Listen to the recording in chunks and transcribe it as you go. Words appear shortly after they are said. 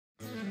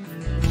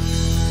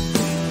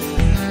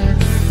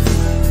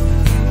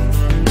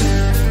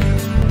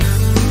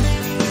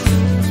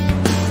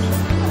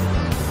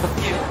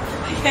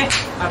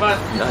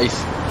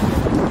Nice.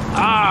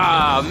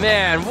 Ah,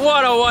 man,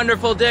 what a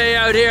wonderful day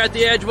out here at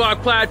the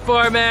Edgewalk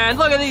platform, man.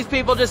 Look at these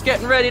people just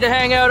getting ready to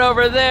hang out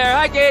over there.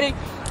 Hi, Katie.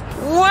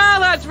 Well,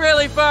 that's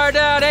really far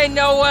down. Hey,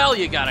 Noel,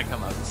 you gotta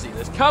come up and see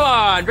this. Come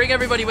on, bring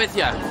everybody with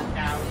you.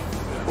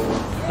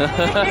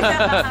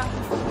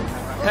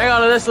 Hang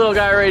on to this little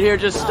guy right here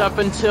just up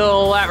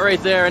until that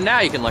right there, and now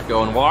you can let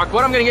go and walk.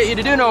 What I'm gonna get you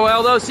to do,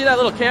 Noel, though, see that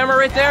little camera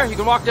right there? You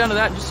can walk down to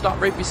that and just stop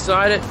right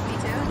beside it. Me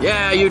too?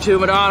 Yeah, you too,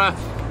 Madonna.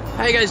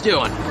 How you guys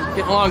doing?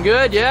 Getting along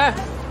good, yeah?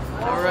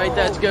 All right,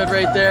 that's good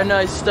right there,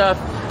 nice stuff.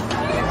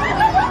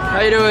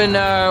 How you doing,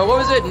 what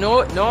was it,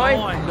 Noi?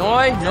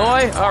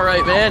 All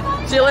right, man.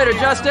 See you later,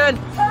 Justin.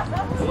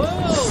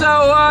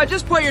 So,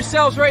 just put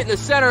yourselves right in the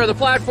center of the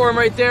platform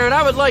right there, and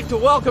I would like to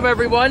welcome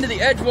everyone to the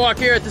Edgewalk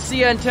here at the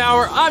CN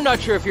Tower. I'm not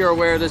sure if you're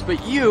aware of this,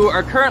 but you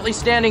are currently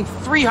standing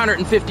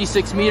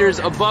 356 meters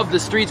above the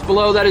streets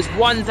below. That is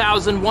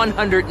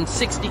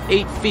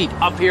 1,168 feet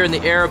up here in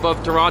the air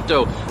above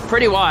Toronto.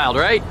 Pretty wild,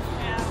 right?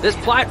 This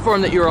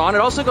platform that you're on,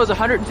 it also goes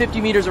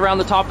 150 meters around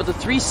the top of the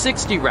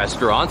 360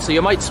 restaurant, so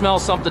you might smell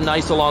something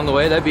nice along the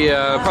way. That'd be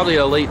probably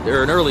a late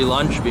or an early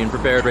lunch being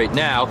prepared right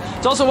now.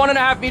 It's also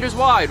 1.5 meters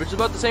wide, which is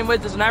about the same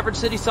width as an average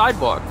city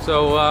sidewalk.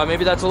 So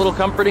maybe that's a little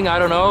comforting. I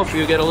don't know if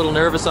you get a little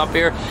nervous up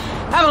here.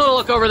 Have a little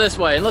look over this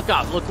way and look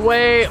up. Look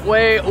way,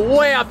 way,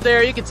 way up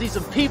there. You can see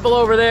some people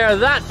over there.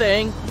 That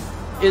thing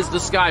is the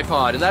Sky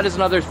Pod, and that is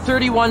another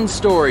 31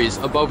 stories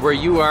above where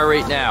you are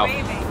right now.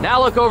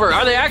 Now look over.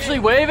 Are they actually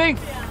waving?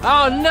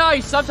 Oh,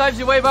 nice! Sometimes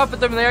you wave up at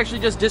them and they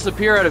actually just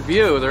disappear out of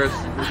view.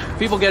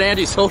 People get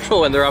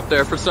antisocial when they're up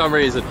there for some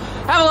reason.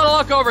 Have a little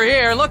look over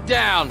here and look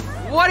down.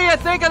 What do you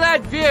think of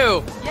that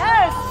view?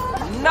 Yes!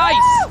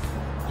 Nice!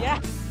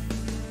 Yeah.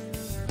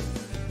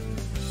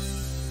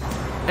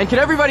 And can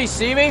everybody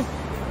see me?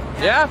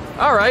 Yeah?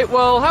 All right,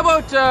 well, how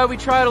about we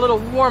try a little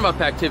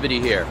warm-up activity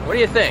here? What do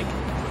you think?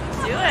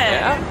 Do it.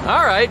 Yeah?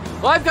 All right.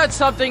 Well, I've got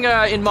something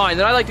in mind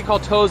that I like to call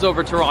Toes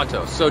Over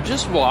Toronto. So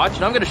just watch,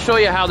 and I'm going to show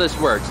you how this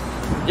works.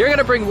 You're going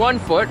to bring one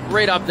foot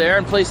right up there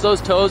and place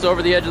those toes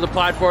over the edge of the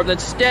platform. Then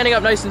standing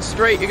up nice and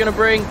straight, you're going to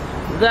bring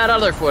that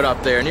other foot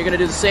up there. And you're going to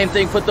do the same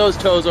thing, put those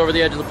toes over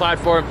the edge of the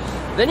platform.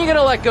 Then you're going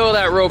to let go of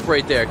that rope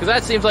right there, because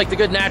that seems like the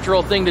good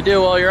natural thing to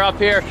do while you're up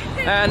here.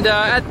 And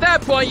at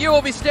that point, you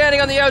will be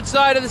standing on the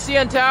outside of the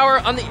CN Tower,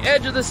 on the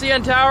edge of the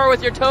CN Tower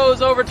with your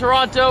toes over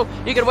Toronto.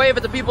 You can wave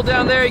at the people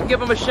down there. You can give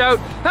them a shout.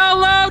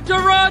 Hello,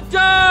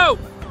 Toronto!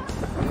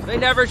 They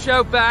never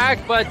shout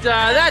back, but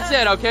that's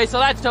it, okay? So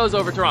that's Toes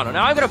Over Toronto.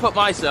 Now I'm going to put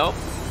myself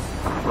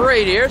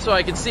right here so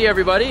I can see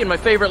everybody in my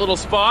favorite little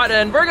spot,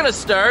 and we're going to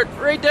start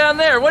right down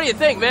there. What do you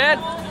think, man?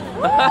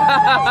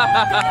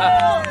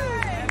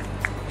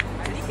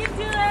 You can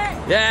do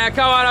it. Yeah,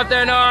 come on up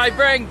there. No, I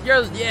bring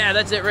yours. Yeah,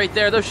 that's it right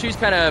there. Those shoes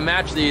kind of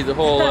match the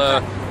whole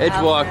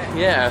Edgewalk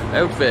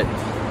outfit.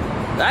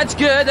 That's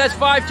good. That's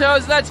 5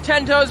 toes. That's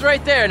 10 toes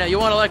right there. Now you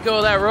want to let go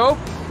of that rope?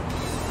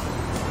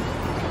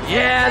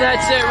 Yeah,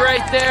 that's it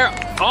right there.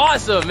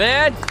 Awesome,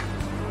 man.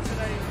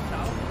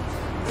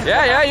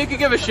 Yeah, you can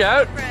give a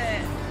shout.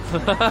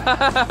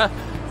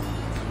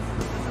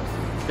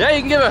 Yeah, you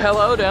can give a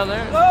hello down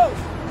there. Whoa.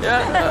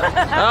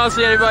 Yeah, I don't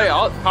see anybody.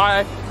 Oh,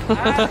 hi.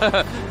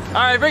 All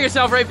right, bring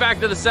yourself right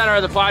back to the center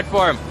of the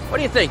platform. What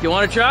do you think? You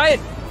want to try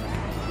it?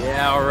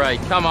 Yeah, all right.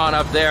 Come on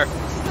up there.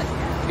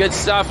 Good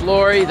stuff,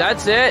 Lori.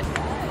 That's it.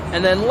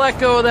 And then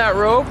let go of that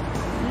rope.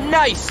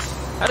 Nice.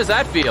 How does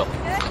that feel?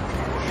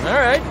 All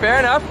right, fair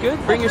enough.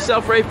 Good. Bring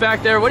yourself right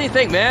back there. What do you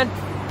think, man?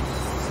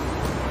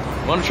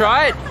 Want to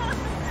try it?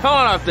 Come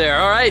on up there,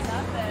 all right?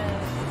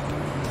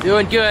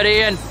 Doing good,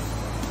 Ian.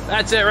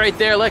 That's it right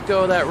there. Let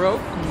go of that rope.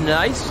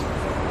 Nice.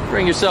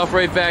 Bring yourself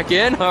right back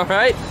in, all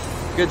right?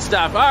 Good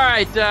stuff. All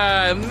right,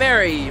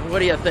 Mary, what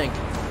do you think?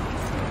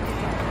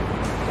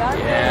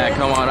 Yeah,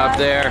 come on up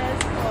there.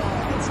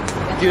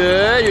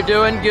 Good, you're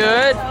doing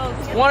good.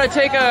 Want to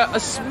take a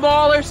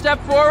smaller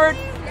step forward?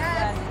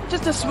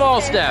 Just a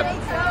small step.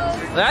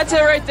 That's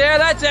it right there.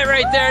 That's it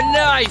right there.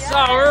 Nice.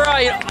 All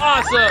right.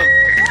 Awesome.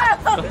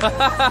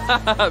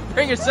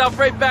 Bring yourself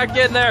right back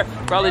in there.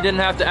 Probably didn't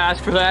have to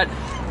ask for that.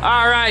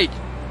 All right.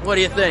 What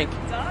do you think?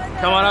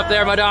 Come on up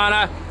there,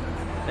 Madonna.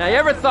 Now, you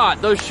ever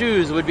thought those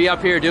shoes would be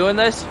up here doing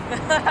this?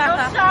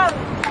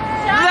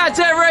 That's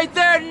it right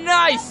there.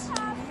 Nice.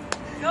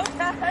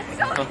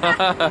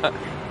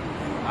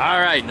 All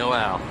right,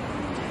 Noel.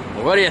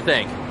 Well, what do you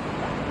think?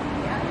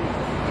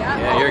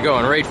 Yeah, you're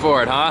going right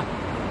for it, huh?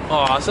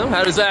 Awesome.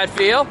 How does that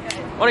feel?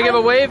 Want to give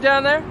a wave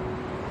down there?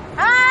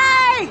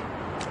 Hi!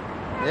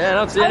 Yeah, I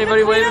don't see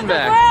anybody waving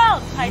back.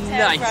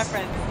 Nice.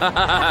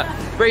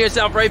 Bring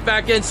yourself right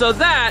back in. So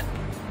that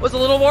was a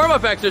little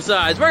warm-up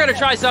exercise. We're going to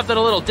try something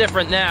a little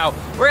different now.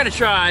 We're going to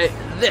try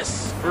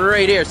this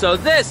right here. So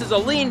this is a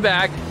lean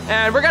back,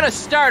 and we're going to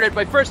start it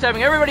by first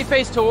having everybody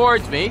face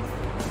towards me,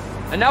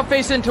 and now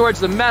face in towards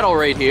the metal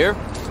right here.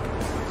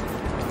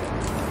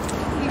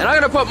 And I'm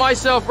going to put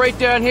myself right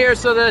down here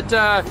so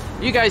that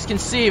you guys can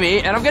see me,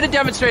 and I'm going to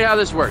demonstrate how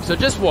this works. So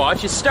just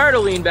watch. You start a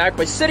lean back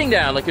by sitting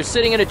down like you're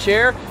sitting in a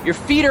chair. Your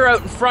feet are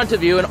out in front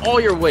of you and all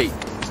your weight.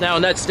 now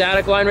in that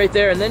static line right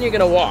there, and then you're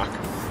gonna walk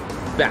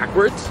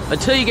backwards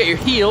until you get your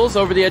heels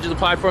over the edge of the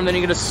platform. Then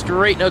you're gonna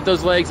straighten out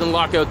those legs and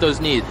lock out those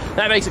knees.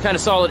 That makes a kind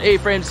of solid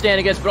A-frame to stand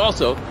against, but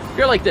also, if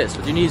you're like this,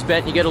 with your knees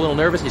bent and you get a little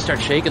nervous and you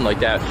start shaking like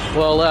that,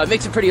 well, it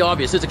makes it pretty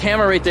obvious. There's a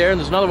camera right there, and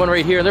there's another one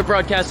right here, and they're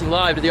broadcasting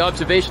live to the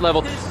observation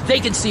level. They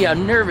can see how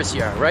nervous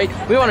you are, right?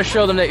 We want to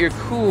show them that you're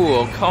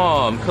cool,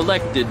 calm,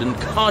 collected, and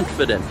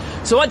confident.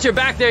 So once you're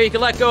back there, you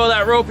can let go of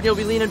that rope and you'll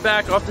be leaning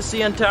back off the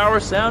CN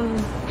Tower.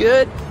 Sound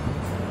good?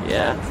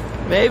 Yeah?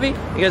 Maybe? You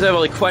guys have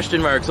all like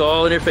question marks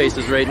all in your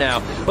faces right now.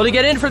 Well, to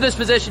get in for this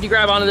position, you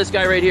grab onto this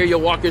guy right here,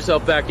 you'll walk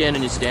yourself back in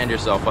and you stand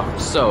yourself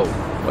up. So,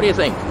 what do you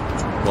think?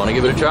 Want to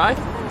give it a try?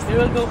 You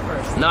will go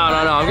first. No,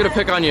 I'm gonna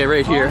pick on you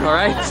right here, all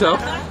right? So,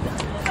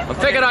 I'm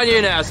picking on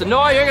you now. So,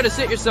 Noah, you're gonna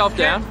sit yourself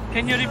down.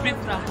 Can you repeat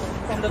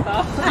from the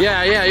top?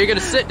 Yeah, you're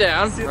gonna sit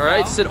down, all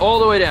right? Sit all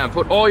the way down.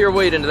 Put all your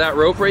weight into that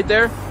rope right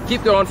there.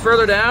 Keep going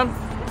further down,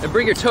 and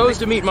bring your toes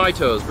to meet my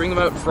toes. Bring them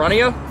out in front of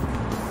you,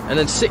 and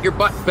then sit your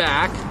butt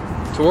back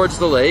towards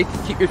the lake.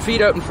 Keep your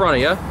feet out in front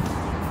of you.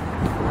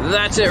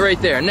 That's it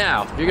right there.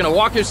 Now, you're gonna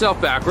walk yourself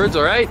backwards,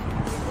 all right?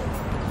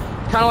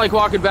 Kind of like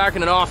walking back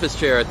in an office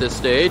chair at this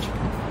stage.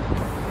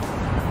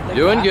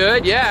 Doing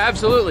good, yeah,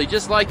 absolutely,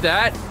 just like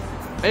that.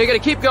 And you're gonna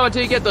keep going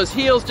until you get those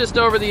heels just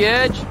over the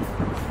edge.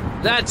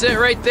 That's it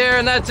right there,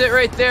 and that's it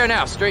right there.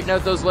 Now, straighten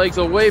out those legs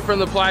away from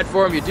the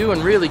platform. You're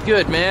doing really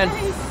good, man.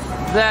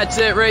 That's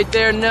it right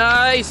there,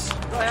 nice.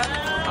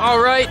 All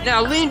right,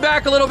 now lean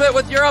back a little bit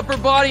with your upper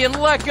body and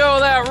let go of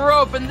that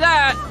rope, and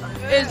that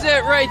is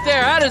it right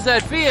there. How does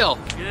that feel?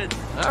 Good.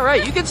 All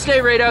right, you can stay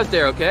right out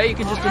there, okay? You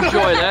can just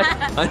enjoy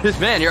that.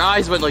 Man, your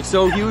eyes went like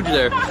so huge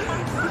there.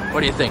 What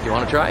do you think? You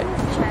want to try it?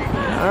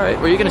 All right,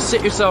 well, you're gonna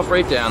sit yourself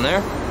right down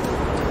there.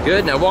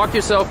 Good, now walk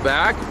yourself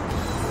back.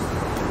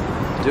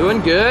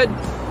 Doing good.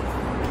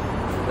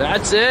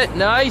 That's it,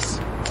 nice.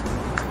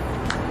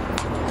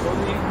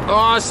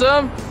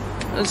 Awesome.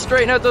 And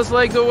straighten out those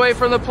legs away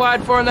from the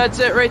platform. That's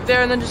it right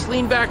there. And then just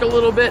lean back a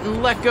little bit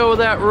and let go of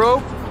that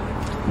rope.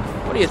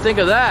 What do you think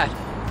of that?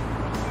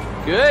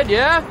 Good,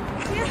 yeah?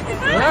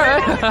 All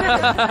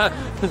right.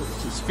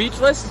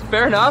 Speechless?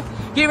 Fair enough.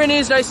 Keep your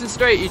knees nice and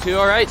straight, you two,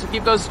 all right? So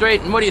keep those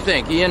straight. And what do you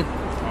think, Ian?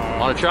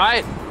 Want to try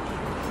it?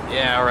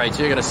 Yeah, all right.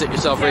 So you're going to sit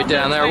yourself right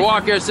down there.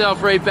 Walk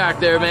yourself right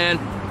back there, man.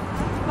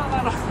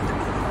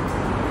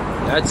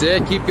 That's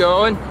it. Keep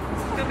going.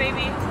 Go,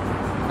 baby.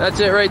 That's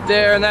it right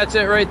there, and that's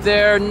it right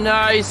there.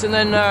 Nice, and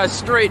then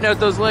straighten out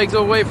those legs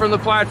away from the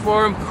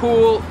platform.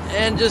 Cool,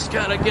 and just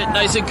kind of get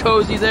nice and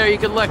cozy there. You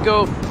can let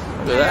go. Look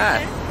at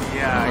that.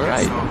 Yeah, all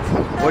right.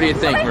 So. What do you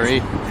think, Marie?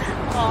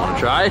 Want to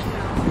try it?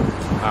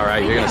 All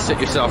right, you're going to sit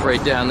yourself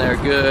right down there.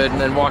 Good,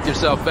 and then walk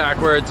yourself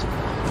backwards.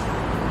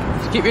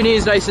 Just keep your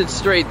knees nice and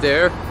straight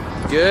there.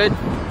 Good.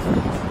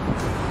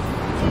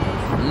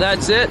 And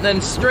that's it, and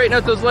then straighten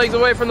out those legs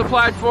away from the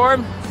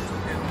platform.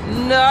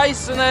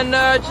 Nice, and then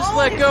just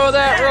let go of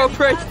that rope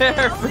right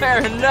there.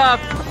 Fair enough.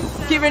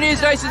 Keep your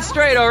knees nice and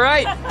straight, all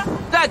right?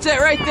 That's it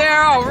right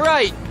there, all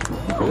right.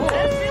 Cool.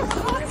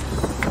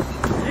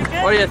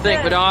 What do you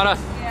think, Madonna?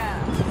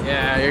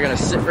 Yeah, you're gonna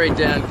sit right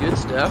down. Good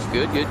stuff,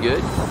 good, good,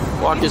 good.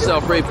 Walk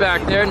yourself right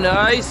back there,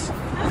 nice.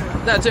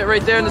 That's it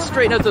right there, and then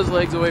straighten out those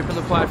legs away from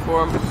the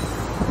platform.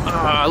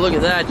 Ah, look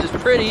at that, just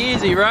pretty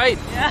easy, right?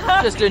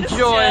 Yeah. Just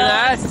enjoy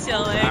that. Just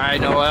chilling. All right,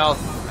 Noelle,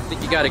 I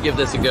think you gotta give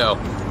this a go.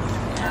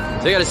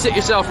 So you gotta sit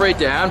yourself right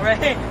down.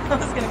 Right, I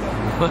was gonna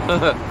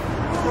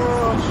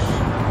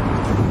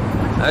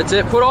go. That's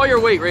it, put all your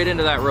weight right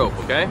into that rope,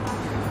 okay?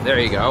 There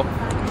you go.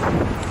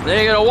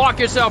 Then you're gonna walk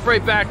yourself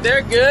right back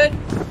there, good.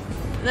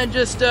 And then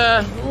just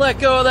let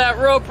go of that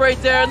rope right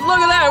there. And look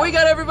at that, we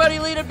got everybody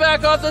leaning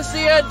back off the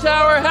CN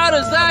Tower. How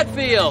does that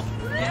feel?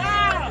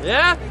 Yeah!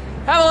 Yeah?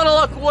 Have a little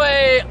look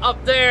way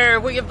up there.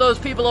 We give those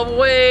people a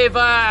wave.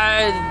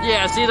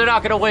 Yeah, see, they're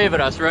not going to wave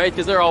at us, right?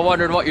 Because they're all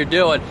wondering what you're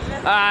doing.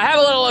 Have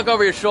a little look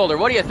over your shoulder.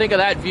 What do you think of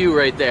that view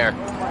right there?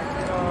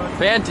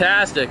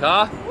 Fantastic,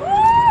 huh? Woo!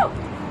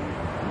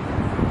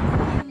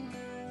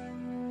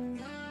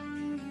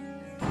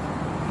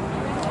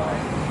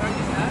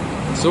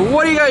 So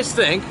what do you guys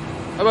think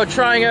about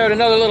trying out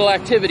another little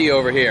activity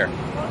over here?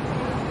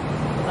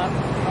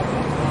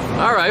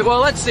 All right,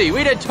 well, let's see.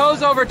 We did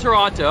toes over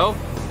Toronto.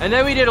 And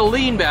then we did a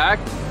lean back.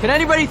 Can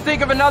anybody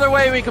think of another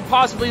way we could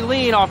possibly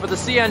lean off of the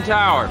CN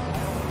Tower?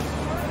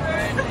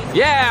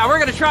 Yeah, we're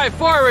gonna try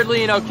forward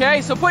lean,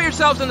 okay? So put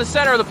yourselves in the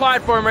center of the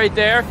platform right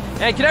there.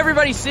 And can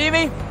everybody see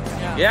me?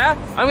 Yeah?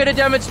 I'm gonna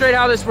demonstrate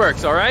how this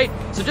works, all right?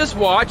 So just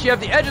watch. You have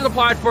the edge of the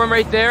platform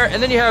right there,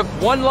 and then you have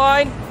one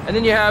line, and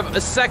then you have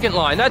a second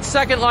line. That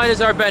second line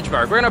is our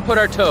benchmark. We're gonna put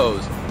our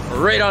toes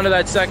right onto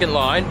that second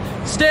line.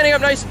 Standing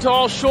up nice and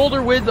tall,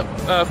 shoulder width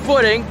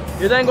footing,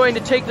 you're then going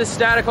to take this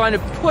static line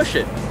and push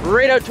it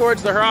right out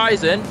towards the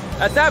horizon.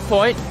 At that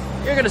point,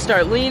 you're gonna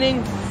start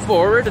leaning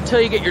forward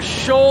until you get your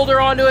shoulder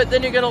onto it,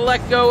 then you're gonna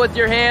let go with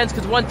your hands,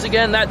 because once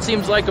again, that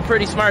seems like a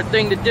pretty smart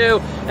thing to do.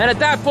 And at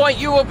that point,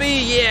 you will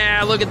be,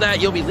 yeah, look at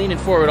that, you'll be leaning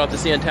forward off the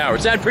CN Tower.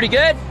 Is that pretty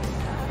good?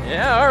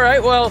 Yeah, all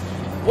right, well,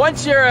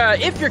 once you're,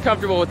 if you're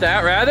comfortable with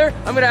that, rather,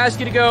 I'm gonna ask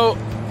you to go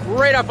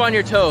right up on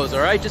your toes,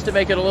 all right? Just to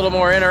make it a little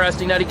more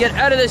interesting. Now to get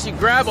out of this, you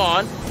grab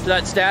on to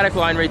that static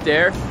line right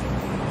there.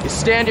 You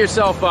stand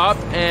yourself up,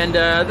 and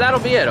that'll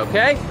be it,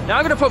 okay? Now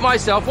I'm gonna put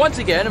myself, once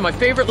again, in my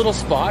favorite little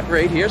spot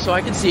right here so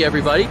I can see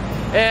everybody.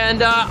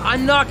 And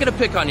I'm not gonna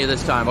pick on you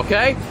this time,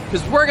 okay?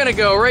 Because we're gonna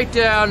go right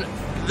down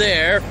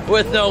there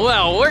with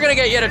Noelle. We're gonna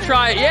get you to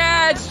try it.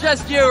 Yeah, it's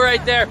just you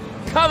right there.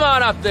 Come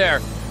on up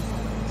there.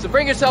 So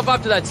bring yourself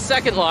up to that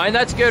second line.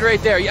 That's good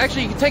right there. You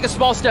can take a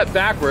small step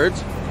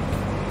backwards.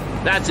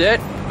 That's it.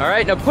 All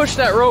right, now push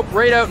that rope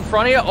right out in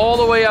front of you, all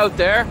the way out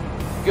there.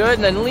 Good,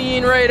 and then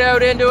lean right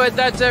out into it.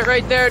 That's it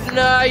right there.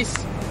 Nice.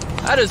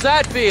 How does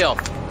that feel?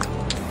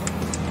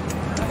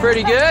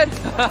 Pretty good.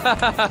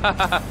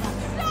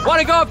 Want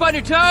to go up on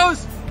your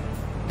toes?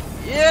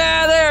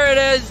 Yeah, there it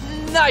is.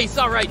 Nice.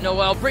 All right,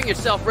 Noelle, bring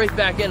yourself right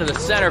back into the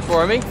center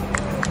for me.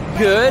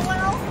 Good.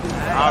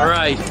 All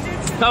right.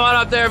 Come on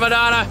up there,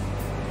 Madonna.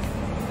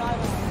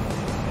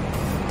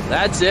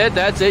 That's it.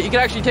 That's it. You can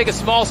actually take a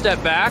small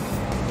step back.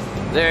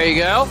 There you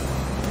go.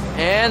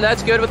 And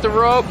that's good with the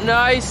rope.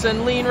 Nice.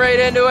 And lean right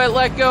into it.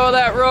 Let go of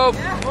that rope.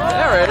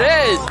 There it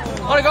is.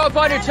 Want to go up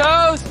on your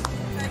toes?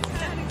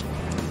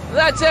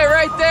 That's it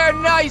right there.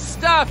 Nice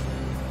stuff.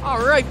 All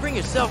right, bring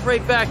yourself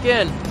right back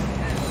in.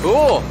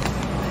 Cool.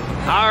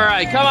 All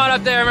right, come on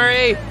up there,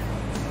 Marie.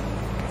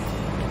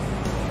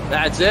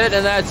 That's it,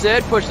 and that's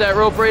it. Push that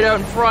rope right out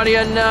in front of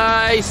you.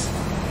 Nice.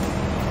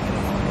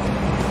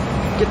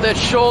 Get that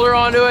shoulder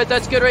onto it.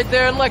 That's good right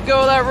there. And let go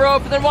of that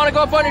rope. And then want to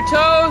go up on your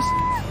toes?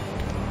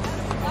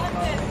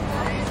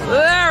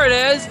 There it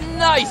is.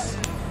 Nice.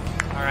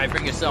 All right,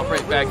 bring yourself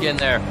right back in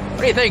there.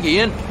 What do you think,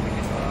 Ian?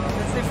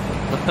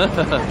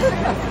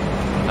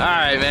 All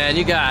right, man,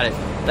 you got it.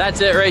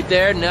 That's it right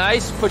there.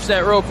 Nice. Push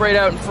that rope right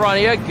out in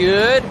front of you.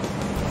 Good.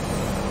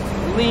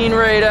 Lean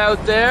right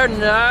out there.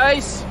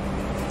 Nice.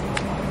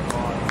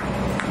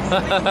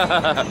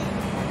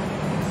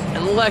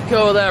 And let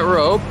go of that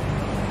rope.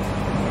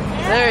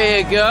 There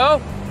you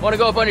go. Want to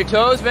go up on your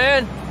toes,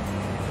 man?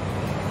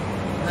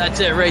 That's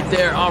it right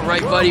there. All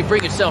right, buddy.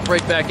 Bring yourself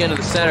right back into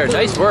the center.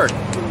 Nice work.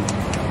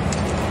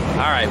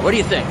 All right, what do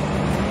you think?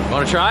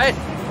 Want to try it?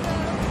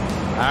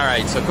 All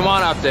right, so come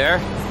on up there.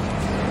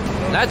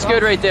 That's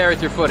good right there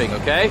with your footing,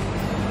 okay?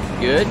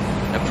 Good.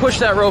 Now push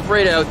that rope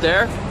right out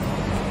there.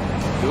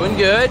 Doing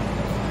good.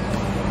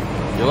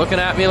 You're looking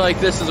at me like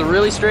this is a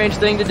really strange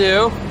thing to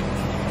do.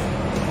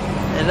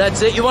 And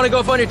that's it. You want to go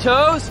up on your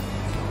toes?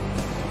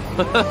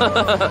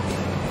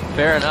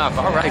 Fair enough.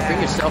 All right,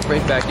 bring yourself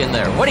right back in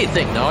there. What do you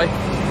think, Noe?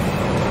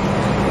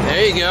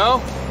 There you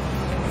go.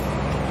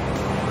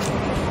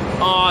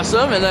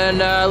 Awesome. And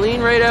then lean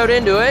right out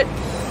into it.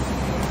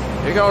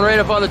 You're going right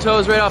up on the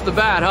toes right off the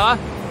bat, huh?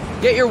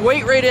 Get your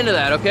weight right into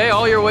that, okay?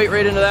 All your weight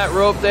right into that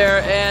rope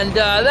there. And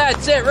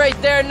that's it right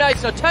there.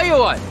 Nice. Now, tell you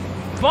what.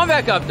 Come on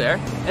back up there.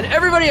 And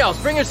everybody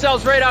else, bring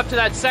yourselves right up to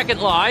that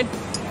second line.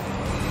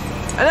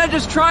 And then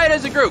just try it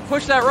as a group.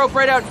 Push that rope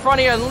right out in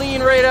front of you and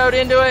lean right out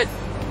into it.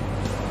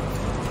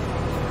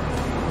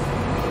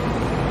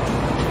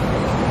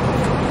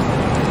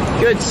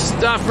 Good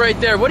stuff right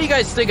there. What do you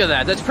guys think of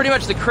that? That's pretty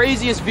much the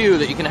craziest view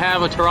that you can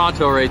have of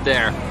Toronto right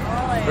there. Oh,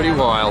 yeah. Pretty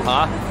wild,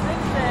 huh?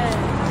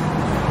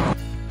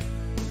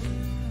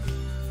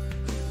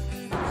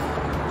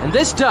 And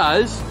this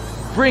does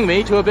bring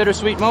me to a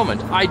bittersweet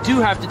moment. I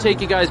do have to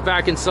take you guys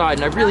back inside,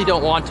 and I really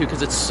don't want to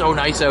because it's so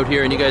nice out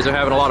here and you guys are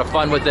having a lot of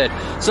fun with it.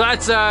 So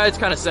that's it's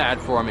kind of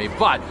sad for me.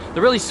 But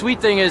the really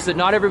sweet thing is that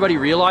not everybody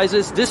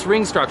realizes this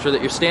ring structure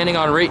that you're standing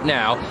on right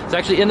now is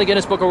actually in the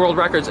Guinness Book of World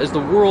Records as the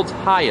world's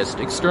highest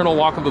external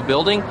walkable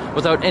building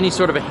without any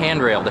sort of a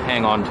handrail to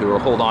hang on to or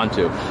hold on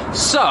to.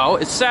 So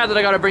it's sad that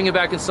I got to bring you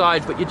back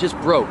inside, but you just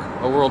broke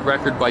a world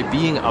record by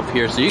being up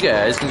here. So you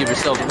guys can give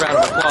yourselves a round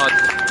of applause.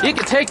 You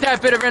can take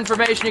that bit of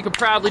information, you can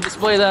proudly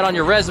display that on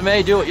your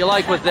resume, do what you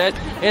like with it.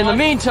 In the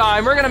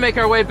meantime, we're going to make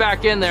our way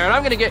back in there, and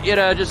I'm going to get you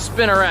to just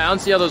spin around,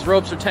 see how those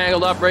ropes are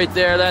tangled up right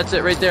there. That's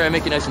it right there. I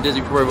make you nice and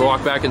dizzy before we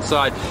walk back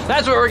inside.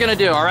 That's what we're going to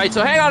do, all right?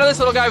 So hang on to this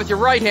little guy with your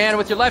right hand.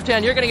 With your left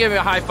hand, you're going to give me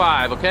a high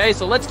five, okay?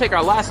 So let's take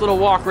our last little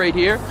walk right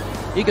here.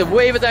 You can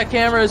wave at that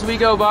camera as we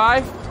go by.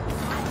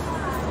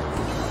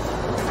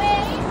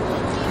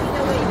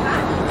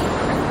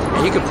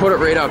 And you can put it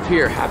right up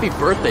here. Happy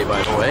birthday,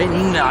 by the way.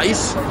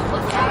 Nice.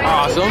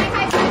 Awesome.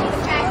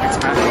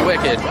 That's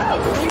wicked.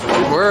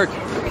 Good work.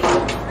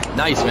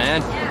 Nice,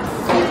 man.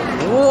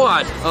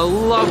 What a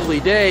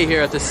lovely day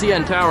here at the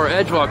CN Tower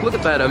Edgewalk. Look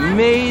at that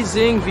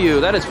amazing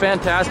view. That is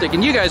fantastic.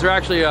 And you guys are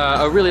actually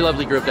a really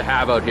lovely group to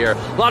have out here.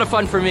 A lot of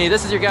fun for me.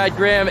 This is your guide,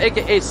 Graham,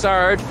 aka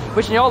Sarge.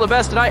 Wishing you all the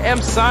best, and I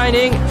am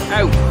signing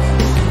out.